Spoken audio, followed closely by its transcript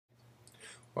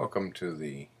Welcome to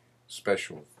the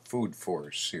special Food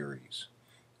Forest series.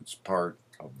 It's part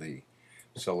of the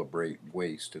Celebrate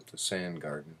Waste at the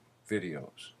Sandgarden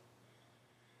videos.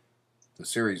 The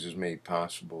series is made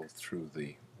possible through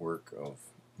the work of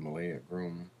Malaya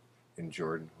Groom and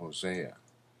Jordan Hosea,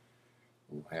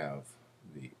 who have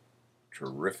the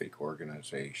terrific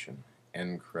organization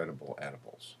Incredible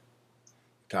Edibles.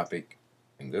 The topic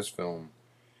in this film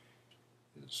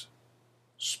is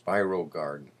spiral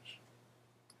gardens.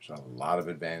 There's a lot of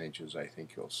advantages I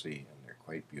think you'll see, and they're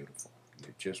quite beautiful. You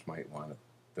just might want to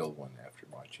build one after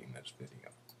watching this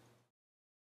video.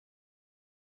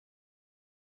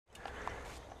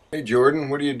 Hey Jordan,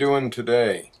 what are you doing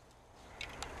today?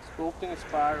 Sculpting a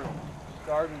spiral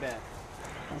garden bed,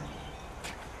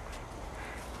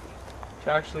 which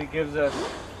actually gives us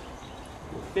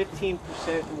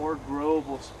 15% more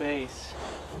growable space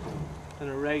than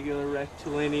a regular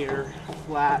rectilinear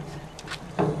flat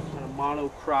kind of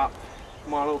monocrop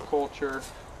monoculture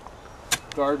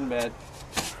garden bed.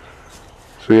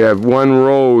 So you have one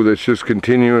row that's just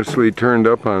continuously turned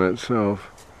up on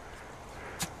itself.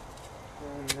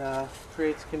 And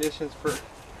creates conditions for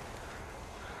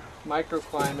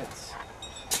microclimates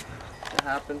to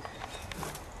happen.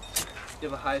 You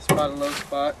have a high spot, a low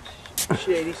spot,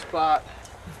 shady spot,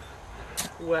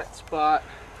 wet spot,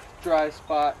 dry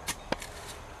spot.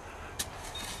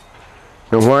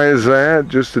 And why is that?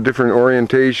 Just the different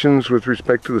orientations with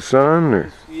respect to the sun?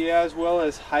 Or? Yeah, as well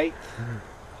as height.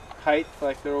 Height,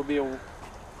 like there will be a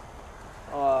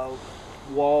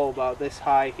wall about this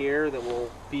high here that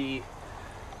will be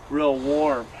real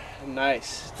warm and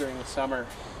nice during the summer.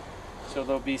 So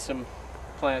there'll be some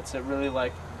plants that really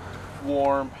like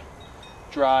warm,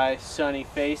 dry, sunny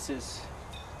faces,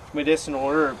 medicinal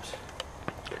herbs.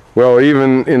 Well,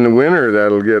 even in the winter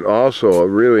that'll get also a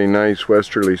really nice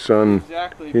westerly sun.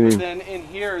 Exactly, but then in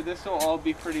here this will all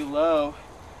be pretty low,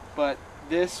 but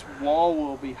this wall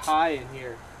will be high in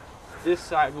here. This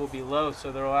side will be low,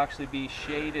 so there will actually be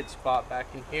shaded spot back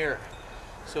in here.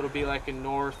 So it'll be like a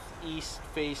northeast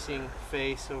facing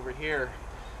face over here.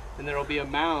 And there will be a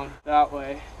mound that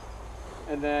way.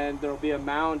 And then there will be a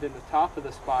mound in the top of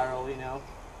the spiral, you know,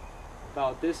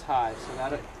 about this high. So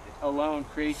that alone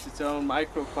creates its own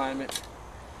microclimate.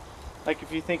 Like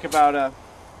if you think about a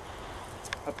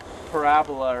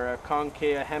parabola or a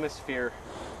concave hemisphere,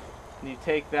 and you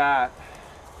take that,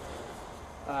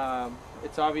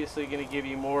 it's obviously going to give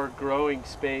you more growing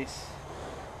space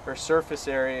or surface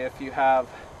area if you have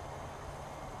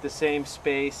the same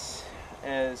space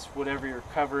as whatever you're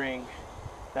covering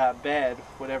that bed,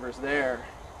 whatever's there.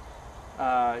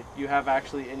 You have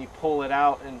actually, and you pull it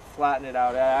out and flatten it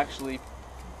out, it actually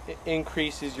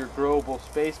increases your growable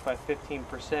space by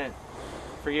 15%.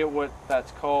 Forget what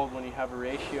that's called when you have a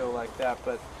ratio like that,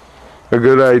 but a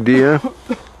good idea.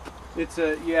 It's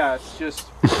just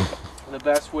the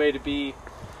best way to be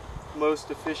most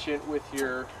efficient with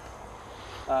your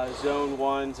zone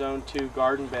 1, zone 2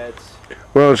 garden beds.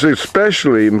 Well, it's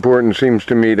especially important, seems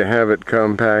to me, to have it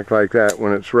compact like that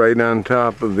when it's right on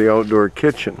top of the outdoor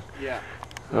kitchen. Yeah.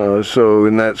 So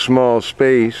in that small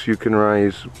space you can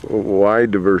raise a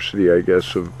wide diversity, I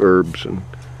guess, of herbs and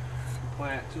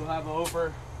plants. You'll have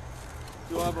over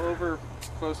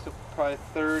close to probably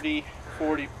 30,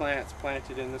 40 plants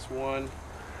planted in this one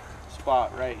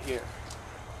spot right here.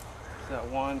 It's that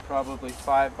one probably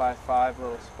 5 by 5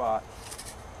 little spot.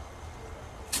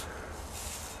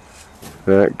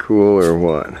 that cool or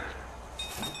what?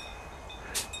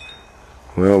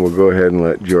 Well, we'll go ahead and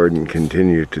let Jordan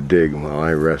continue to dig while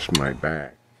I rest my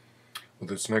back. Well,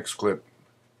 this next clip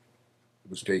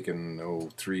was taken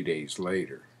 3 days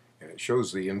later, and it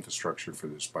shows the infrastructure for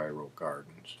the spiral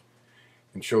gardens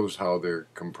and shows how they're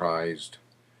comprised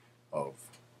of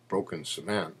broken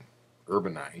cement,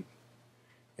 urbanite,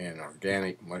 and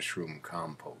organic mushroom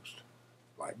compost,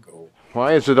 like gold.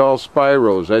 Why is it all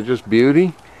spiral? Is that just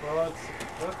beauty? Well, it's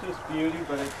not just beauty,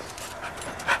 but it's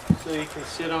so you can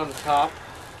sit on the top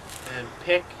and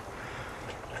pick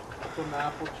from the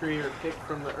apple tree or pick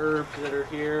from the herbs that are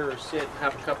here, or sit and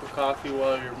have a cup of coffee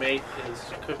while your mate is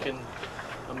cooking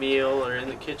a meal or in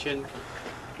the kitchen.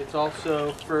 It's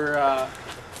also for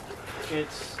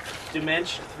its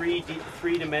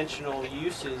three-dimensional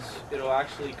uses. It'll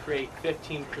actually create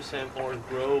 15% more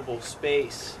growable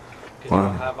space, because wow.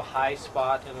 You'll have a high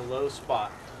spot and a low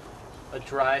spot, a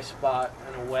dry spot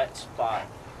and a wet spot,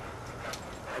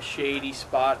 a shady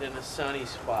spot and a sunny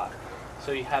spot.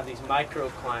 So you have these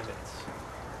microclimates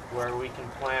where we can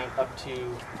plant up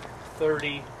to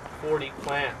 30, 40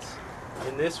 plants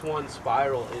in this one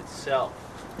spiral itself,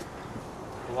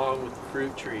 along with the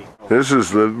fruit tree. This is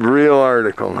the real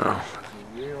article now.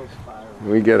 The real Little spiral.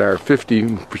 We get our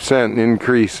 50%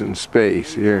 increase in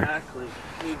space here.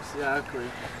 Exactly.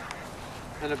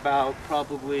 And about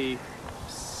probably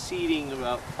seeding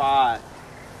about 5.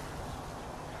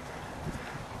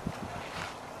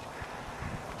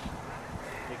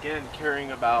 Again,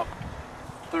 carrying about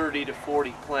 30 to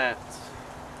 40 plants,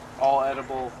 all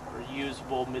edible or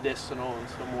usable, medicinal in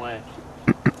some way.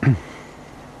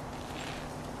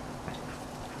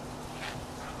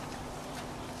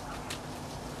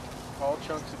 All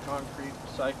chunks of concrete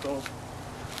recycled.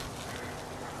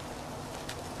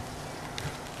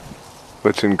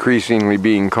 What's increasingly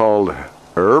being called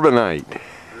urbanite.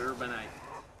 Urbanite.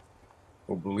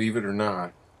 Well, believe it or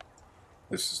not,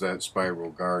 this is that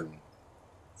spiral garden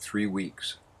 3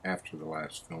 weeks after the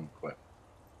last film clip.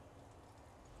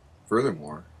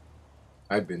 Furthermore,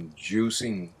 I've been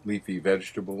juicing leafy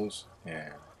vegetables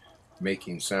and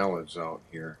making salads out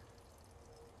here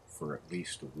for at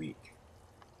least a week.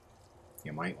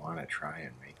 You might want to try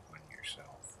and make one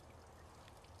yourself.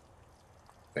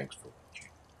 Thanks for watching.